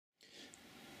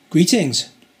Greetings.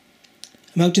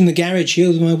 I'm out in the garage here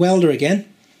with my welder again,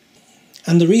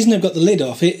 and the reason I've got the lid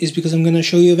off it is because I'm going to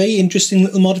show you a very interesting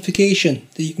little modification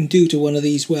that you can do to one of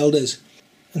these welders.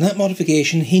 And that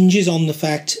modification hinges on the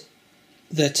fact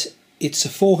that it's a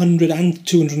 400 and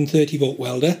 230 volt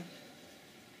welder,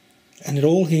 and it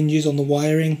all hinges on the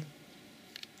wiring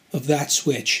of that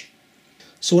switch.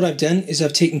 So what I've done is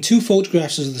I've taken two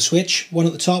photographs of the switch, one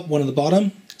at the top, one at the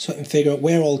bottom, so I can figure out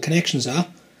where all the connections are.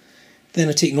 Then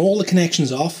I've taken all the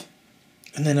connections off,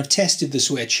 and then I've tested the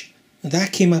switch. And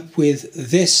that came up with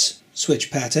this switch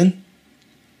pattern,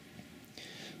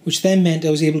 which then meant I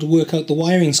was able to work out the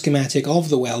wiring schematic of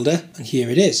the welder, and here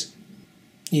it is.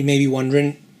 You may be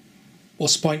wondering,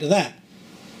 what's the point of that?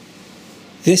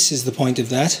 This is the point of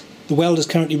that. The welder is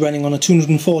currently running on a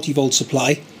 240 volt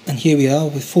supply, and here we are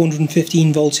with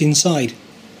 415 volts inside.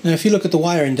 Now if you look at the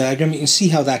wiring diagram, you can see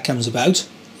how that comes about.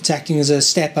 It's acting as a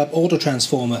step-up auto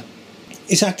transformer.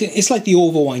 It's like the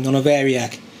overwind on a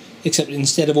variac, except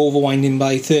instead of overwinding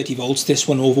by 30 volts, this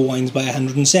one overwinds by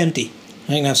 170. I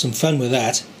can have some fun with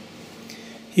that.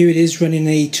 Here it is running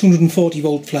a 240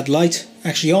 volt floodlight,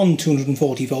 actually on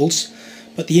 240 volts,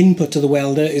 but the input to the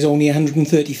welder is only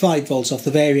 135 volts off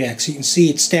the variac, so you can see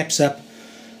it steps up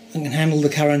and can handle the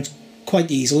current quite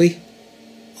easily.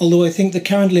 Although I think the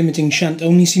current limiting shunt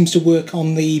only seems to work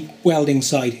on the welding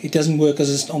side, it doesn't work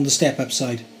on the step-up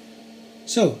side.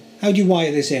 So, how do you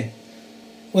wire this in?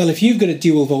 Well, if you've got a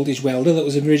dual voltage welder that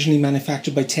was originally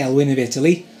manufactured by Telwin of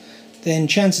Italy, then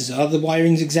chances are the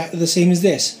wiring's exactly the same as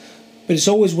this. But it's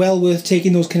always well worth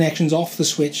taking those connections off the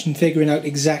switch and figuring out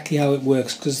exactly how it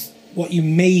works, because what you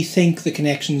may think the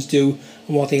connections do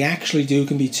and what they actually do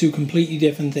can be two completely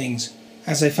different things,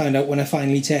 as I found out when I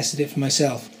finally tested it for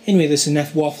myself. Anyway, there's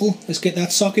enough waffle, let's get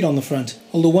that socket on the front.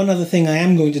 Although one other thing I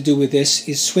am going to do with this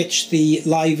is switch the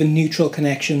live and neutral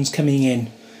connections coming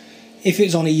in. If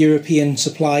it's on a European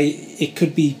supply, it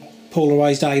could be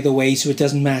polarised either way, so it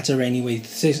doesn't matter anyway.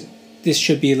 This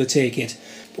should be able to take it.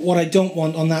 But what I don't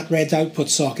want on that red output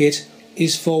socket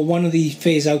is for one of the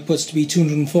phase outputs to be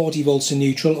 240 volts to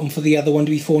neutral and for the other one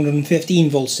to be 415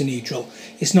 volts to neutral.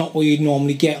 It's not what you'd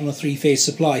normally get on a three-phase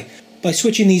supply. By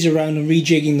switching these around and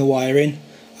rejigging the wiring,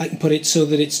 I can put it so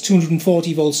that it's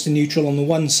 240 volts to neutral on the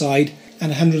one side and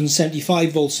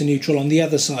 175 volts to neutral on the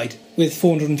other side, with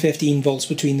 415 volts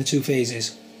between the two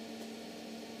phases.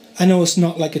 I know it's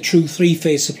not like a true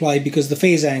three-phase supply because the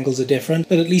phase angles are different,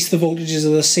 but at least the voltages are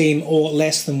the same or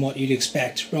less than what you'd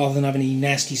expect, rather than having any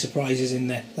nasty surprises in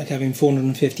there, like having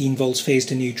 415 volts phase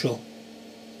to neutral.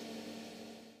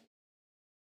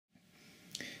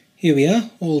 Here we are,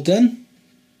 all done.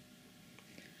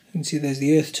 You can see there's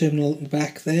the earth terminal at the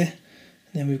back there,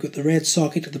 and then we've got the red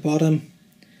socket at the bottom,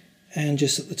 and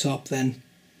just at the top then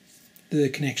the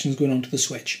connections going onto the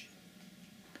switch.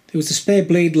 There was a spare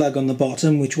blade lug on the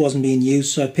bottom which wasn't being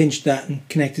used, so I pinched that and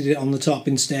connected it on the top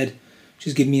instead, which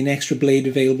is giving me an extra blade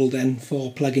available then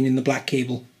for plugging in the black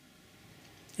cable.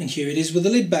 And here it is with the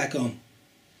lid back on.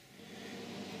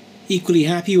 Equally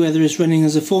happy whether it's running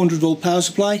as a 400 volt power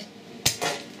supply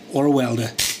or a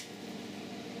welder.